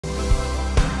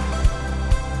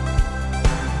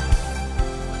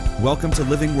Welcome to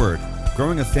Living Word,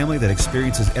 growing a family that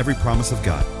experiences every promise of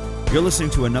God. You're listening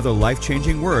to another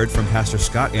life-changing word from Pastor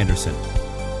Scott Anderson.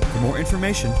 For more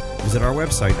information, visit our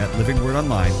website at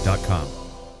livingwordonline.com.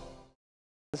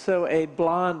 So a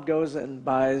blonde goes and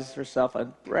buys herself a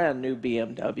brand new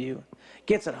BMW,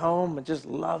 gets it home and just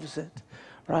loves it,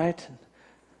 right? And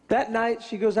that night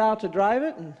she goes out to drive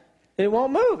it and it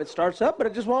won't move. It starts up, but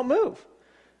it just won't move.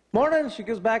 Morning, she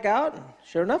goes back out, and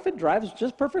sure enough, it drives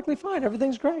just perfectly fine.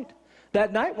 Everything's great.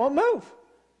 That night, won't move.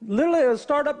 Literally, it'll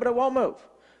start up, but it won't move.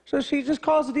 So she just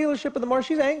calls the dealership in the morning.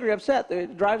 She's angry, upset.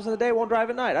 It drives in the day, won't drive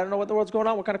at night. I don't know what the world's going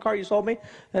on, what kind of car you sold me.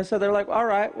 And so they're like, all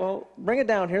right, well, bring it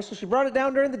down here. So she brought it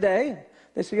down during the day.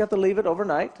 They said you have to leave it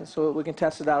overnight so we can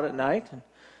test it out at night. And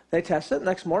they test it.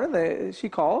 Next morning, she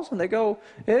calls, and they go,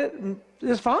 it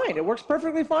is fine. It works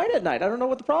perfectly fine at night. I don't know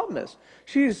what the problem is.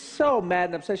 She's so mad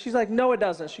and upset. She's like, no, it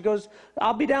doesn't. She goes,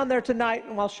 I'll be down there tonight,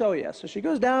 and I'll show you. So she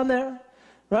goes down there,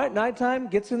 right, nighttime,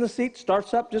 gets in the seat,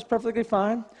 starts up just perfectly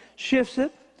fine, shifts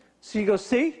it. So he goes,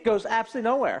 see? Goes absolutely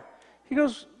nowhere. He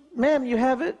goes, ma'am, you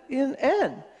have it in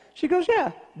N. She goes,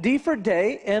 yeah, D for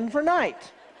day, N for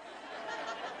night.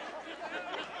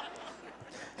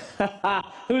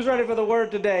 Who's ready for the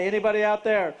word today? Anybody out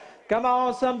there? Come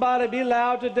on, somebody, be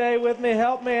loud today with me.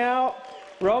 Help me out.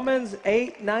 Romans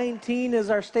 8:19 is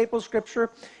our staple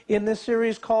scripture in this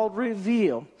series called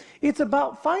Reveal. It's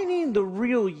about finding the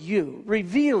real you,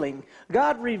 revealing,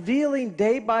 God revealing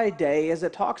day by day, as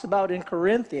it talks about in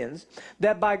Corinthians,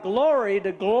 that by glory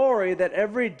to glory, that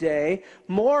every day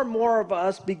more and more of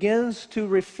us begins to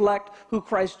reflect who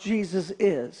Christ Jesus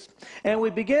is. And we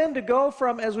begin to go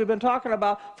from, as we've been talking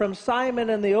about, from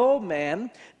Simon and the old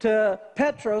man to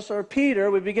Petros or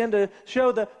Peter. We begin to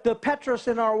show the Petros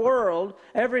in our world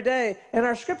every day. And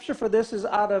our scripture for this is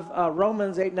out of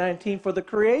Romans 8:19. For the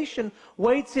creation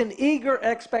waits in eager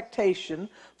expectation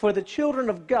for the children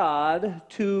of God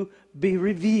to be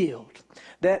revealed.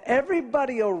 That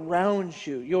everybody around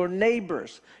you, your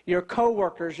neighbors, your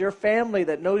coworkers, your family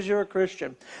that knows you're a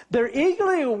Christian, they're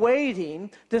eagerly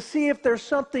waiting to see if there's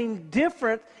something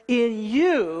different in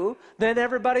you than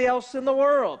everybody else in the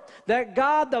world. That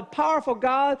God, the powerful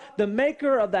God, the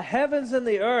maker of the heavens and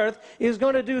the earth, is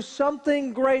going to do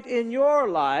something great in your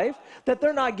life that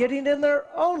they're not getting in their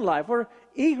own life. We're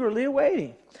eagerly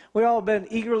awaiting. We've all been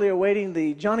eagerly awaiting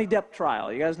the Johnny Depp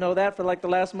trial. You guys know that for like the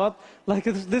last month? Like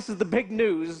this is the big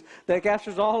news that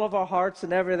captures all of our hearts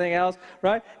and everything else,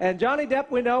 right? And Johnny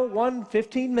Depp, we know, won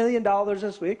 $15 million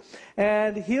this week.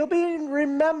 And he'll be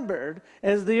remembered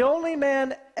as the only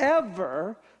man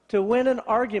ever to win an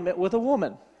argument with a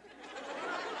woman.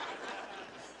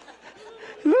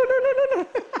 No.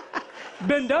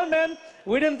 Been done, man.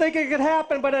 We didn't think it could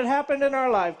happen, but it happened in our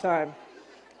lifetime.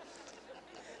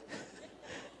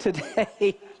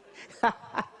 Today,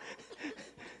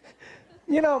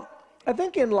 you know, I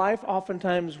think in life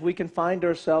oftentimes we can find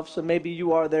ourselves, so maybe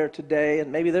you are there today,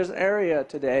 and maybe there's an area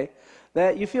today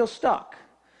that you feel stuck,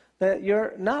 that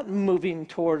you're not moving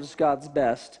towards God's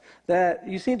best, that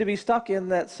you seem to be stuck in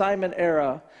that Simon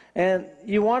era, and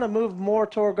you want to move more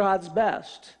toward God's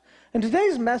best. And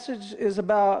today's message is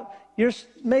about you're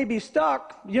maybe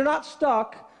stuck. You're not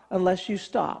stuck unless you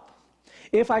stop.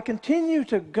 If I continue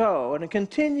to go and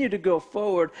continue to go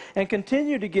forward and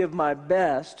continue to give my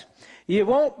best, you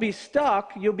won't be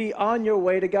stuck. You'll be on your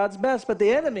way to God's best. But the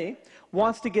enemy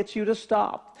wants to get you to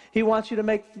stop. He wants you to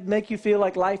make you feel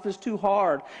like life is too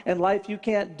hard and life you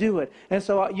can't do it. And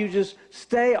so you just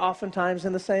stay oftentimes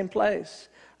in the same place.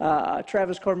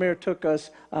 Travis Cormier took us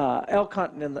elk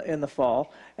hunting in the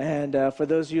fall, and for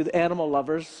those of you the animal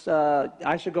lovers,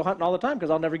 I should go hunting all the time because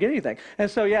I'll never get anything. And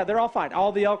so yeah, they're all fine.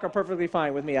 All the elk are perfectly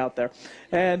fine with me out there.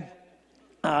 And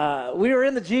we were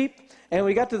in the Jeep, and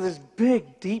we got to this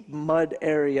big, deep mud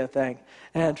area thing.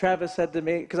 And Travis said to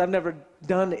me, because I've never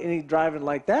done any driving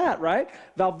like that, right?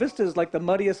 Val Vista is like the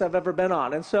muddiest I've ever been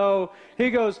on. And so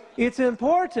he goes, it's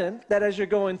important that as you're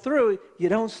going through, you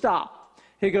don't stop.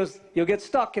 He goes, you'll get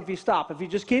stuck if you stop. If you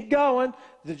just keep going,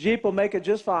 the Jeep will make it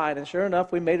just fine. And sure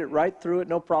enough, we made it right through it,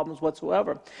 no problems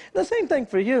whatsoever. The same thing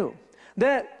for you.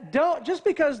 That don't, just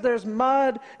because there's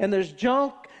mud and there's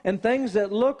junk and things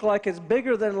that look like it's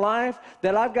bigger than life,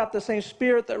 that I've got the same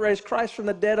spirit that raised Christ from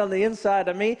the dead on the inside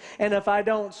of me. And if I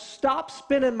don't stop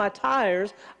spinning my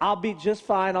tires, I'll be just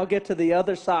fine. I'll get to the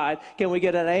other side. Can we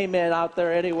get an amen out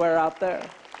there, anywhere out there?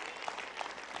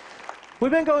 We've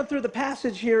been going through the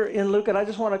passage here in Luke, and I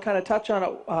just want to kind of touch on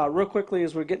it real quickly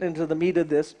as we're getting into the meat of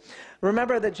this.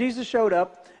 Remember that Jesus showed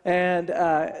up, and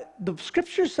the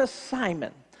scripture says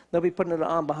Simon. They'll be putting it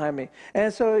on behind me.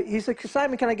 And so he said,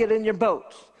 Simon, can I get in your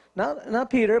boat? Not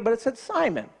Peter, but it said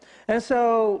Simon. And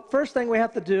so first thing we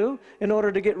have to do in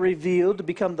order to get revealed, to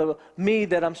become the me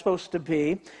that I'm supposed to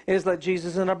be, is let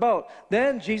Jesus in our boat.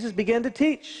 Then Jesus began to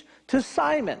teach to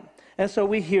Simon. And so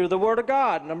we hear the word of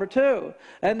God, number 2.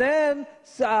 And then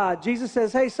Jesus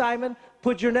says, hey, Simon,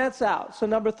 put your nets out. So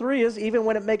number 3 is, even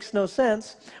when it makes no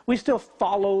sense, we still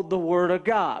follow the word of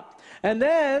God. And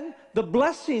then the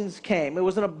blessings came. It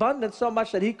was an abundance so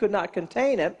much that he could not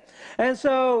contain it. And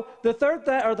so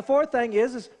the fourth thing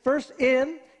is first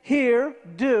in, hear,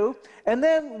 do, and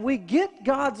then we get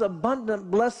God's abundant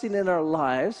blessing in our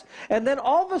lives. And then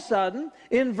all of a sudden,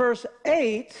 in verse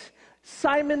 8,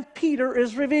 Simon Peter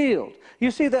is revealed.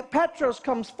 You see that Petros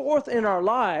comes forth in our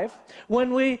life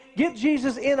when we get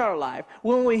Jesus in our life,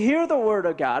 when we hear the Word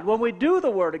of God, when we do the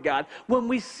Word of God, when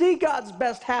we see God's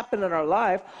best happen in our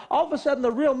life, all of a sudden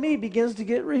the real me begins to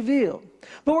get revealed.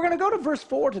 But we're going to go to verse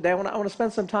 4 today. I want to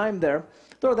spend some time there.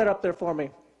 Throw that up there for me.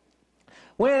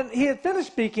 When he had finished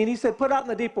speaking, he said, put out in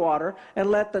the deep water and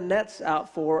let the nets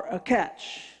out for a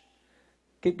catch.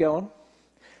 Keep going.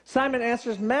 Simon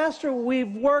answers, Master,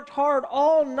 we've worked hard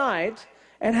all night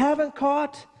and haven't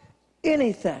caught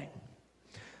anything.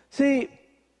 See,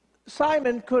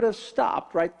 Simon could have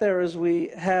stopped right there, as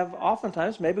we have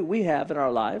oftentimes, maybe we have in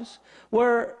our lives,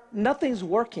 where nothing's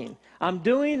working. I'm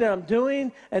doing,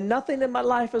 and nothing in my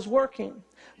life is working.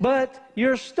 But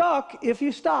you're stuck if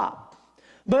you stop.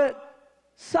 But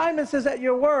Simon says, at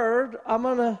your word, I'm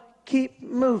going to keep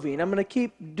moving. I'm going to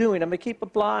keep doing. I'm going to keep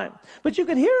applying. But you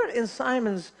can hear it in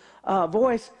Simon's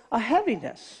voice, a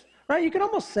heaviness, right? You can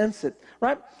almost sense it,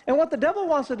 right? And what the devil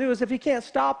wants to do is, if he can't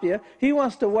stop you, he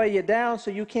wants to weigh you down so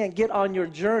you can't get on your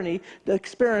journey to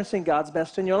experiencing God's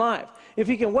best in your life. If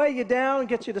he can weigh you down,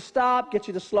 get you to stop, get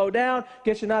you to slow down,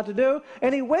 get you not to do,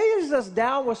 and he weighs us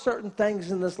down with certain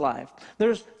things in this life.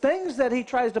 There's things that he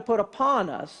tries to put upon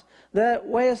us that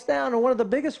weigh us down, and one of the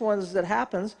biggest ones that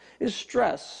happens is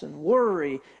stress and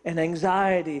worry and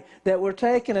anxiety that we're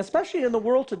taking, especially in the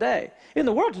world today. In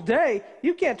the world today,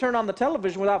 you can't turn on the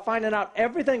television without finding out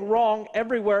everything wrong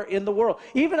everywhere in the world.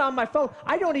 Even on my phone,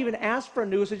 I don't even ask for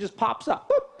news, it just pops up.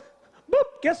 Boop.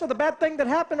 Boop, guess what the bad thing that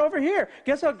happened over here?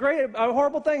 Guess how great a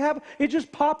horrible thing happened? It just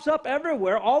pops up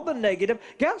everywhere, all the negative.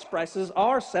 Gas prices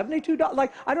are $72.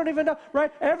 Like, I don't even know,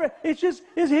 right? It's just,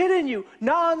 it's hitting you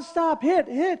nonstop,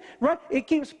 hit, right? It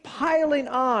keeps piling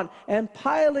on and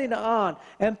piling on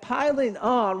and piling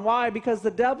on. Why? Because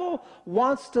the devil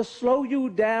wants to slow you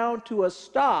down to a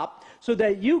stop so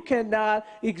that you cannot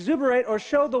exuberate or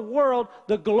show the world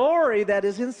the glory that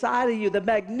is inside of you, the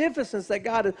magnificence that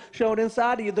God has shown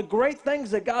inside of you, the great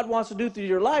things that God wants to do through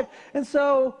your life. And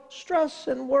so stress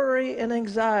and worry and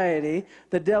anxiety,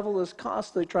 the devil is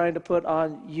constantly trying to put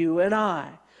on you and I.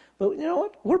 But you know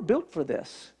what? We're built for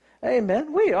this.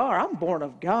 Amen. We are. I'm born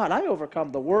of God. I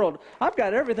overcome the world. I've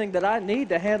got everything that I need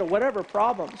to handle whatever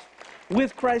problems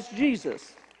with Christ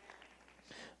Jesus.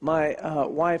 My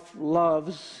wife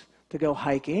loves to go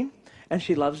hiking, and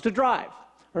she loves to drive.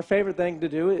 Her favorite thing to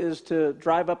do is to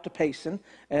drive up to Payson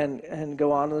and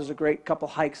go on. There's a great couple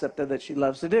hikes up there that she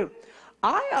loves to do.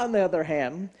 I, on the other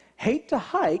hand, hate to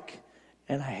hike,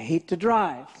 and I hate to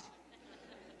drive.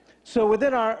 So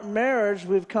within our marriage,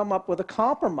 we've come up with a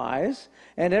compromise,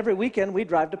 and every weekend we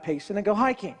drive to Payson and go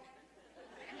hiking.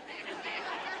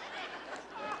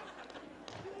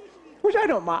 Which I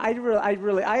don't mind.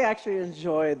 I actually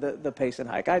enjoy the Payson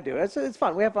hike. I do. It's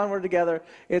fun. We have fun. We're together.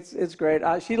 It's great.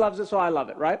 She loves it, so I love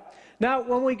it, right? Now,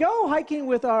 when we go hiking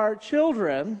with our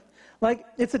children, like,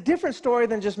 it's a different story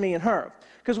than just me and her.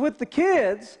 Because with the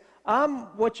kids,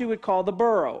 I'm what you would call the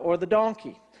burro or the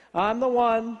donkey. I'm the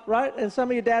one, right? And some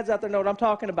of you dads out there know what I'm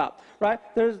talking about, right?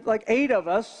 There's like 8 of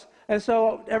us. And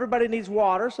so everybody needs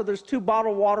water. So there's 2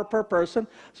 bottles of water per person.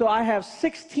 So I have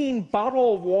 16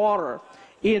 bottles of water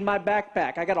in my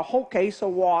backpack. I got a whole case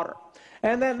of water.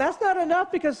 And then that's not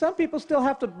enough, because some people still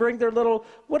have to bring their little,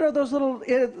 what are those little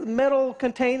metal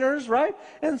containers, right?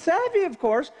 And Savvy, of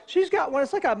course, she's got one.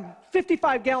 It's like a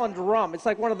 55-gallon drum. It's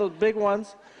like one of those big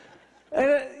ones.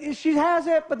 And she has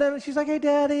it, but then she's like, hey,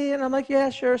 Daddy. And I'm like,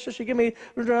 yeah, sure. So she give me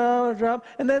a drum.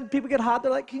 And then people get hot.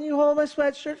 They're like, can you hold my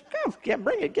sweatshirt? Yeah,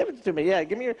 bring it. Give it to me. Yeah,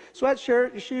 give me your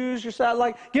sweatshirt, your shoes, your side.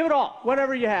 Like, give it all.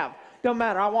 Whatever you have. Don't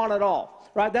matter. I want it all.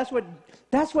 Right? That's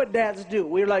what dads do.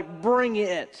 We're like, bring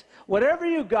it. Whatever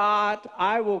you got,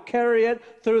 I will carry it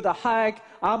through the hike.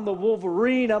 I'm the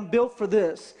Wolverine. I'm built for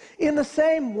this. In the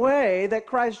same way that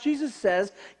Christ Jesus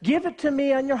says, give it to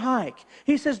me on your hike.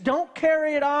 He says, don't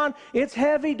carry it on. It's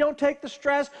heavy. Don't take the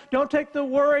stress. Don't take the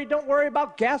worry. Don't worry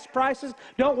about gas prices.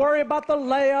 Don't worry about the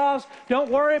layoffs.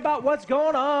 Don't worry about what's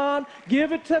going on.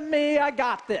 Give it to me. I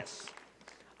got this.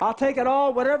 I'll take it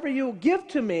all, whatever you give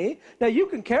to me. Now, you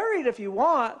can carry it if you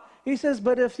want. He says,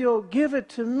 but if you'll give it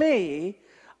to me,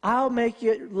 I'll make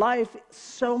your life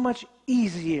so much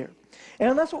easier.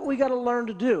 And that's what we got to learn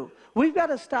to do. We've got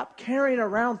to stop carrying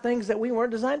around things that we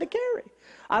weren't designed to carry.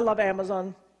 I love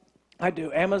Amazon. I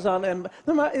do. Amazon, and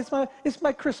it's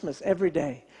my Christmas every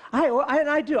day.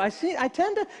 I do. I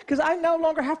tend to, because I no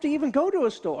longer have to even go to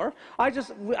a store. I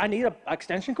need an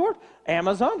extension cord.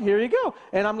 Amazon, here you go.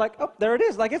 And I'm like, oh, there it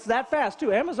is. Like, it's that fast,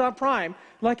 too. Amazon Prime,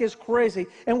 like, it's crazy.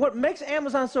 And what makes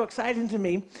Amazon so exciting to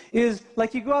me is,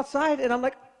 like, you go outside, and I'm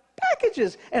like,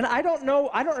 packages. And I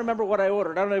don't remember what I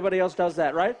ordered. I don't know if anybody else does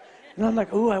that, right? And I'm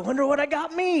like, ooh, I wonder what I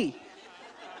got me.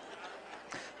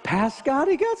 Past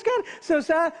Scotty got Scotty. So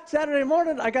Saturday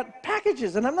morning, I got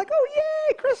packages, and I'm like, oh,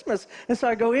 yay, Christmas. And so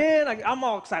I go in, I'm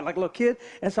all excited like a little kid,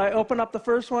 and so I open up the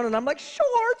first one, and I'm like,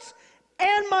 shorts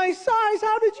and my size,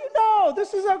 how did you know?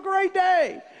 This is a great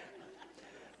day.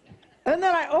 And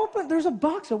then there's a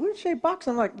box, a weird-shaped box.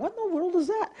 I'm like, what in the world is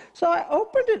that? So I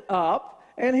opened it up,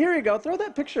 and here you go. Throw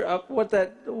that picture up,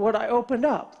 what I opened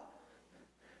up.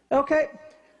 Okay,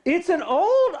 it's an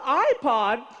old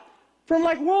iPod from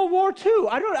like World War II.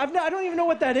 I don't even know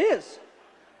what that is.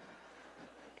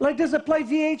 Like, does it play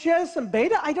VHS and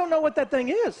beta? I don't know what that thing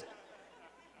is.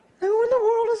 Who in the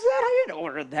world is that? I didn't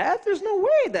order that. There's no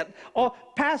way that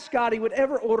past Scotty would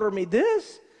ever order me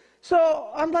this. So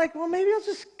I'm like, well, maybe I'll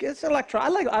just get some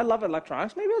electronics. I love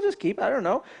electronics. Maybe I'll just keep it. I don't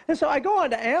know. And so I go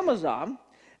onto Amazon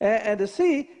and to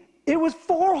see, it was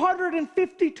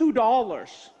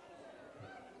 $452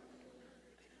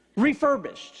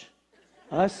 refurbished.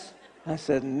 I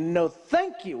said, no,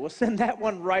 thank you. We'll send that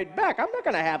one right back. I'm not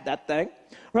going to have that thing,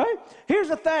 right? Here's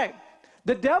the thing.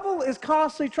 The devil is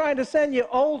constantly trying to send you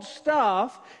old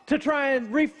stuff to try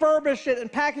and refurbish it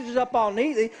and package it up all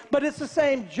neatly, but it's the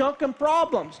same junk and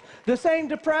problems. The same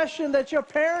depression that your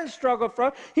parents struggled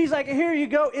from. He's like, here you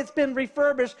go. It's been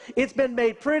refurbished. It's been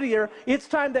made prettier. It's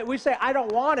time that we say, I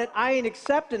don't want it. I ain't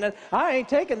accepting it. I ain't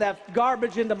taking that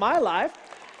garbage into my life.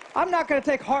 I'm not going to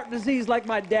take heart disease like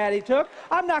my daddy took.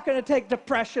 I'm not going to take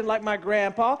depression like my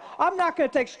grandpa. I'm not going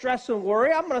to take stress and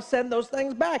worry. I'm going to send those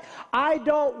things back. I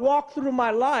don't walk through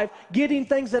my life getting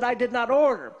things that I did not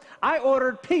order. I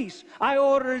ordered peace. I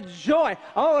ordered joy.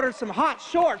 I ordered some hot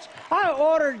shorts. I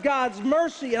ordered God's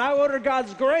mercy, and I ordered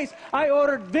God's grace. I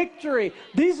ordered victory.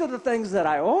 These are the things that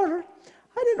I ordered.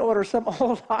 I didn't order some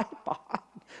old iPod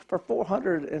for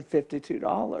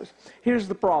 $452. Here's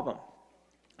the problem.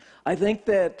 I think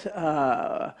that,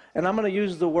 and I'm going to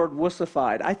use the word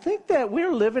wussified. I think that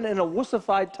we're living in a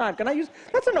wussified time.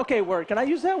 That's an okay word. Can I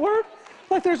use that word?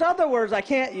 Like, there's other words I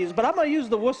can't use, but I'm going to use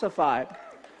the wussified.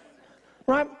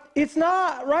 Right? It's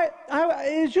not, right?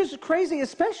 It's just crazy,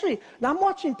 especially, now I'm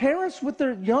watching parents with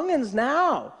their youngins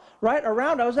now, right,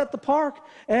 around. I was at the park,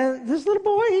 and this little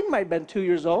boy, he might have been 2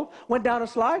 years old, went down a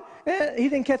slide, and he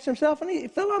didn't catch himself, and he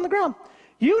fell on the ground.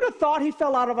 You'd have thought he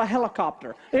fell out of a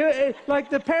helicopter. Like,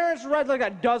 the parents, like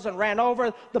a dozen, ran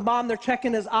over. The mom, they're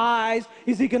checking his eyes.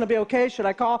 Is he going to be okay? Should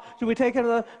I call? Should we take him to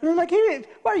the... And I'm like, hey,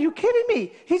 what, are you kidding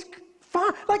me? He's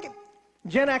fine. Like,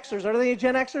 Gen Xers. Are there any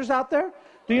Gen Xers out there?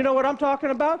 Do you know what I'm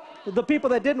talking about? The people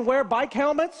that didn't wear bike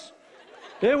helmets?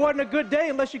 It wasn't a good day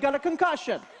unless you got a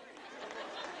concussion.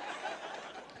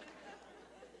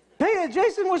 Hey,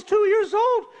 Jason was 2 years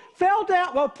old, fell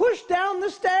down, pushed down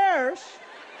the stairs.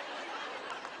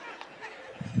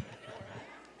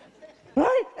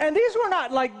 Right? And these were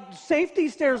not like safety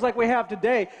stairs like we have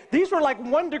today. These were like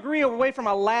 1 degree away from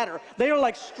a ladder. They were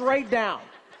like straight down.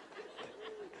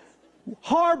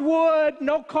 Hardwood,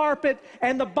 no carpet,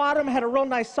 and the bottom had a real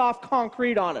nice soft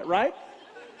concrete on it, right?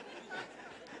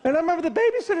 And I remember the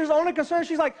babysitter's only concern,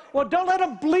 she's like, well, don't let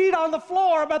him bleed on the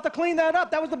floor. I'm about to clean that up.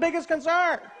 That was the biggest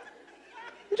concern.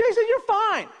 And Jason, you're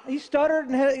fine. He stuttered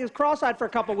and he was cross-eyed for a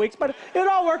couple of weeks, but it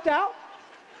all worked out.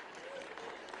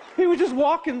 He would just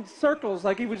walk in circles,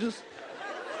 like he would just...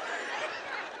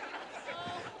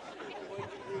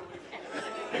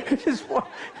 just walk.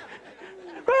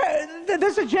 Right?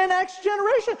 This is a Gen X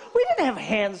generation. We didn't have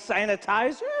hand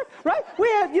sanitizer, right? We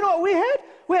had, you know what we had?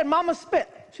 We had Mama Spit.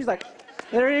 She's like,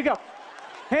 there you go.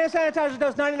 Hand sanitizer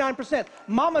does 99%.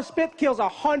 Mama Spit kills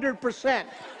 100%.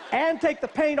 And take the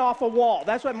paint off a wall.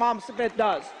 That's what Mama Spit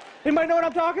does. Anybody know what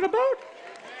I'm talking about?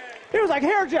 It was like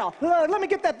hair gel. Let me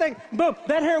get that thing. Boom.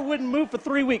 That hair wouldn't move for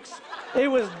 3 weeks. It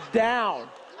was down.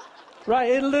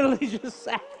 Right? It literally just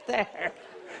sat there.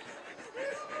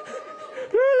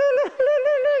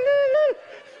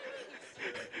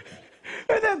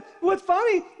 And then what's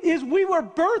funny is we were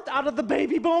birthed out of the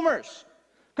baby boomers.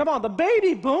 Come on, the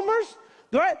baby boomers,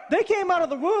 Right? They came out of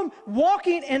the womb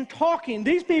walking and talking.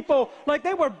 These people, like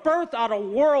they were birthed out of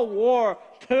World War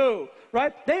II,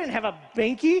 right? They didn't have a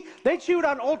binky. They chewed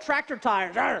on old tractor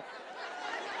tires. Arr.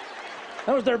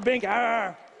 That was their binky.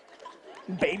 Arr.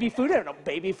 Baby food? I don't know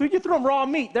baby food. You threw them raw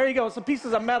meat. There you go, some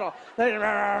pieces of metal.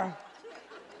 Arr.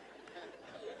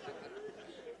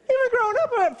 Even growing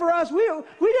up for us, we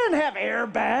didn't have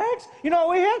airbags. You know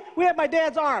what we had? We had my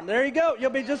dad's arm. There you go.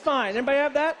 You'll be just fine. Anybody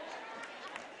have that?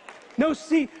 No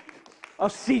seat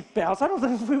belts. I don't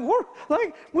think we were.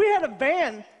 Like, we had a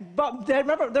van, but Dad,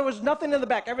 remember, there was nothing in the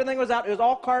back. Everything was out. It was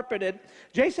all carpeted.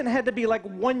 Jason had to be like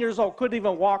 1 year old, couldn't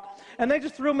even walk. And they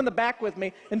just threw him in the back with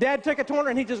me. And Dad took a corner,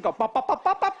 and he'd just go, pop, pop, pop,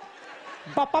 pop, pop.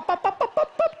 Pop, pop, pop, pop, pop,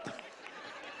 pop, pop.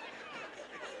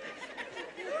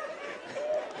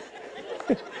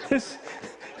 This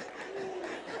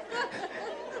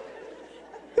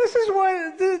is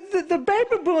what the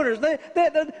baby boomers, they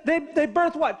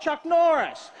birthed what? Chuck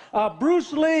Norris,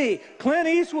 Bruce Lee, Clint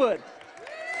Eastwood.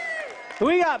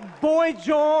 We got Boy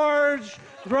George,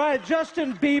 right?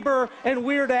 Justin Bieber, and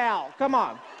Weird Al. Come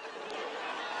on.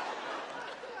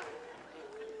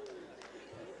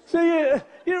 So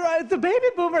you're right. The baby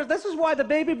boomers, this is why the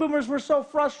baby boomers were so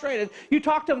frustrated. You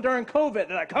talked to them during COVID.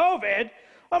 They're like, COVID?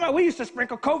 Oh, my, we used to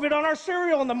sprinkle COVID on our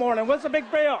cereal in the morning. What's the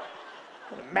big deal?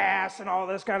 Mass and all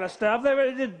this kind of stuff.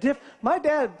 My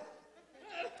dad,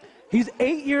 he's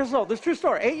 8 years old. This is a true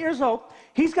story. 8 years old.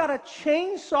 He's got a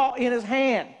chainsaw in his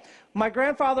hand. My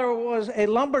grandfather was a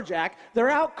lumberjack. They're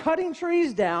out cutting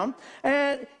trees down.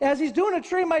 And as he's doing a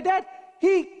tree, my dad,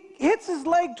 he hits his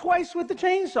leg twice with the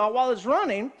chainsaw while it's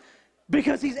running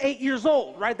because he's 8 years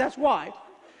old, right? That's why.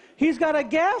 He's got a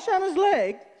gash on his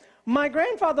leg. My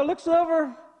grandfather looks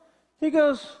over. He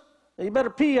goes, you better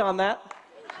pee on that.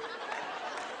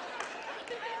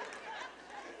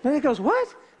 And he goes, what?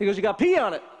 He goes, you got pee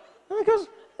on it. And he goes,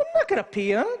 I'm not going to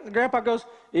pee on it. The grandpa goes,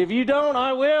 if you don't,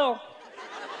 I will.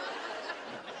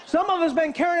 Some of us have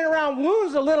been carrying around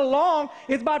wounds a little long.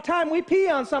 It's about time we pee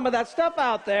on some of that stuff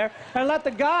out there and let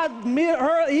the God,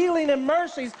 her healing and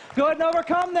mercies go ahead and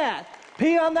overcome that.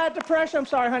 Pee on that depression. I'm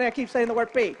sorry, honey, I keep saying the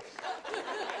word pee.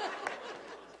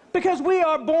 Because we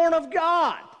are born of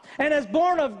God. And as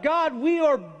born of God, we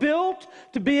are built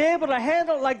to be able to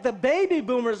handle it like the baby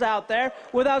boomers out there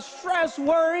without stress,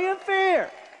 worry, and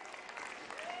fear.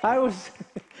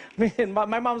 My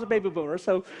mom's a baby boomer,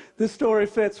 so this story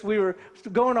fits. We were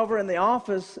going over in the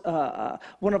office,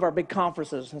 one of our big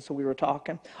conferences, and so we were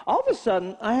talking. All of a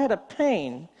sudden, I had a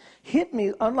pain hit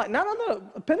me, not on the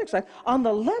appendix side, on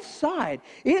the left side.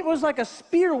 It was like a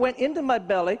spear went into my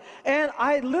belly, and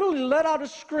I literally let out a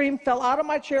scream, fell out of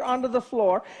my chair onto the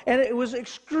floor, and it was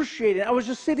excruciating. I was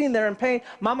just sitting there in pain.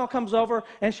 Mama comes over,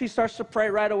 and she starts to pray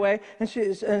right away, and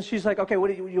she's like, okay, what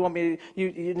do you want me to,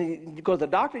 you need to go to the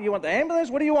doctor? You want the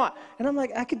ambulance? What do you want? And I'm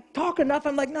like, I could talk enough.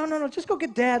 I'm like, no, just go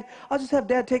get Dad. I'll just have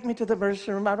Dad take me to the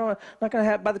emergency room. I'm not going to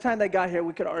have, by the time they got here,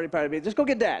 we could already probably be, just go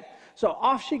get Dad. So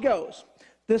off she goes.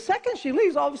 The second she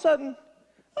leaves, all of a sudden,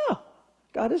 oh,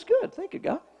 God is good. Thank you,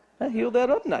 God. I healed that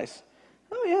up nice.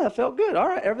 Oh, yeah, it felt good. All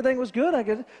right, everything was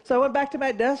good. So I went back to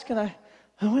my desk, and I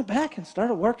went back and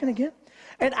started working again.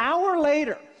 An hour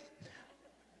later,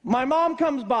 my mom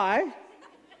comes by,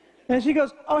 and she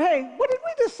goes, oh, hey, what did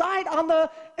we decide on the...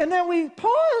 And then we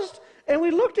paused, and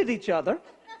we looked at each other.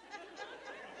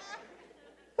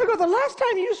 I go, the last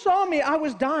time you saw me, I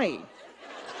was dying.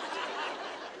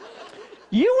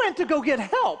 You went to go get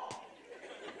help,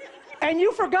 and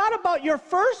you forgot about your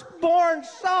firstborn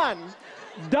son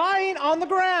dying on the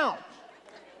ground.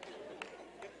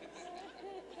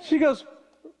 She goes,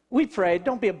 we prayed,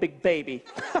 don't be a big baby.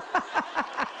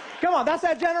 Come on, that's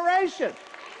that generation.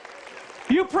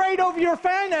 You prayed over your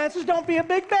finances, don't be a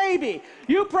big baby.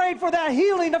 You prayed for that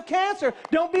healing of cancer,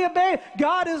 don't be a baby.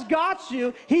 God has got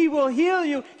you, He will heal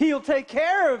you, He'll take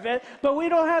care of it, but we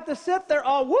don't have to sit there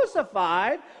all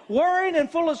wussified, worrying and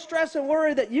full of stress and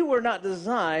worry that you were not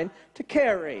designed to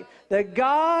carry. That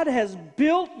God has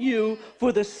built you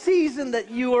for the season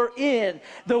that you are in.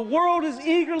 The world is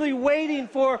eagerly waiting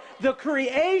for the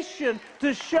creation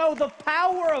to show the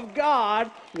power of God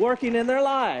working in their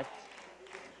life.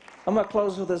 I'm going to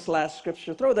close with this last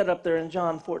scripture. Throw that up there in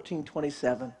John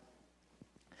 14:27.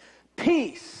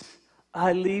 Peace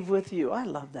I leave with you. I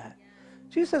love that.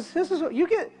 Jesus says, this is what you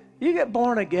get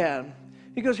born again.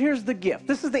 He goes, here's the gift.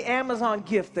 This is the Amazon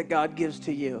gift that God gives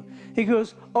to you. He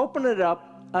goes, open it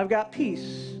up. I've got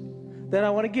peace that I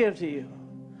want to give to you.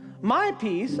 My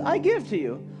peace I give to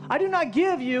you. I do not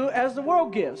give you as the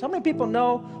world gives. How many people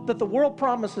know that the world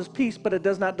promises peace, but it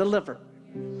does not deliver?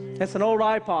 It's an old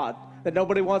iPod that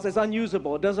nobody wants. It's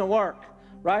unusable. It doesn't work,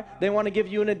 right? They want to give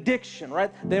you an addiction,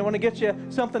 right? They want to get you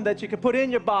something that you can put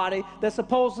in your body that's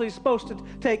supposedly supposed to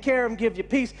take care of and give you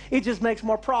peace. It just makes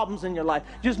more problems in your life.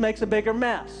 It just makes a bigger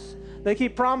mess. They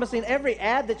keep promising every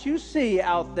ad that you see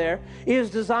out there is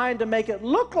designed to make it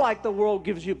look like the world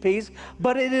gives you peace,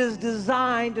 but it is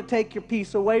designed to take your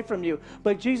peace away from you.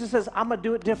 But Jesus says, I'm going to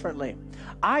do it differently.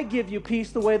 I give you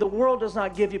peace the way the world does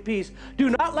not give you peace.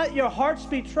 Do not let your hearts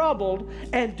be troubled,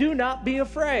 and do not be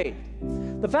afraid.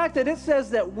 The fact that it says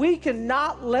that we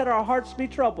cannot let our hearts be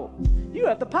troubled, you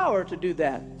have the power to do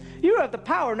that. You have the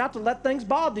power not to let things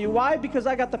bother you. Why? Because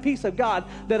I got the peace of God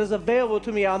that is available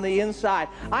to me on the inside.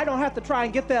 I don't have to try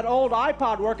and get that old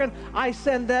iPod working. I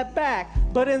send that back.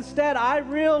 But instead, I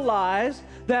realize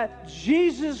that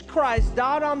Jesus Christ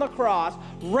died on the cross,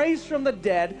 raised from the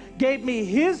dead, gave me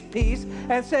his peace,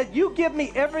 and said, you give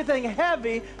me everything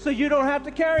heavy so you don't have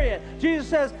to carry it. Jesus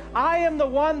says, I am the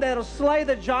one that'll slay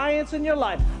the giants in your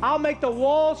life. I'll make the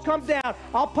walls come down.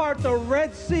 I'll part the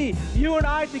Red Sea. You and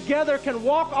I together can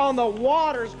walk on the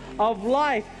waters of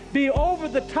life, be over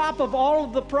the top of all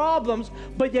of the problems,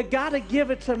 but you got to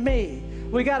give it to me.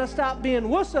 We got to stop being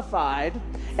wussified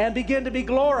and begin to be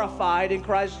glorified in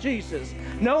Christ Jesus,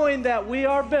 knowing that we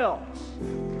are built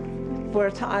for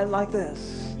a time like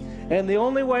this. And the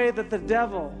only way that the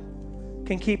devil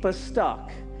can keep us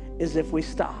stuck is if we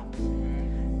stop.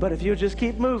 But if you just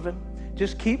keep moving,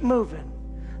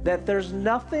 that there's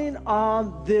nothing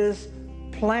on this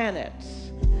planet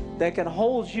that can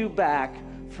hold you back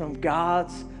from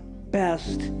God's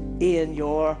best in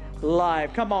your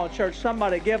life. Come on, church,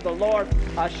 somebody give the Lord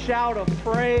a shout of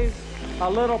praise, a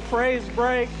little praise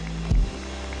break.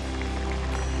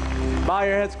 Bow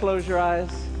your heads, close your eyes.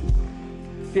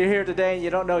 If you're here today and you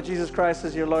don't know Jesus Christ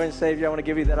as your Lord and Savior, I want to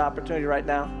give you that opportunity right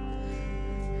now.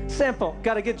 Simple.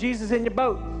 Got to get Jesus in your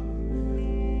boat.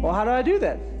 Well, how do I do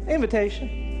that?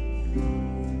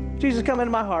 Invitation. Jesus, come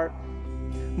into my heart.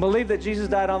 Believe that Jesus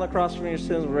died on the cross for your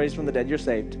sins and raised from the dead. You're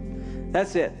saved.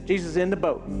 That's it. Jesus is in the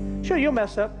boat. Sure, you'll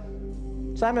mess up.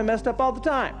 Simon messed up all the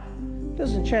time.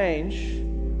 Doesn't change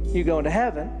you going to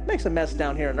heaven. Makes a mess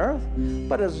down here on earth,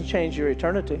 but it doesn't change your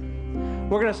eternity.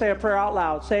 We're going to say a prayer out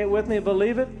loud. Say it with me,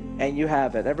 believe it, and you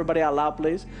have it. Everybody out loud,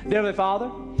 please. Dear Heavenly Father,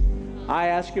 I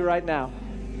ask you right now,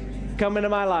 come into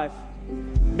my life.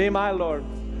 Be my Lord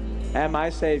and my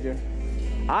Savior.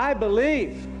 I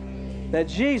believe that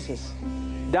Jesus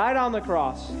died on the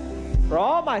cross for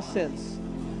all my sins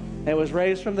and was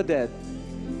raised from the dead.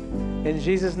 In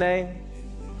Jesus' name,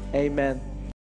 amen.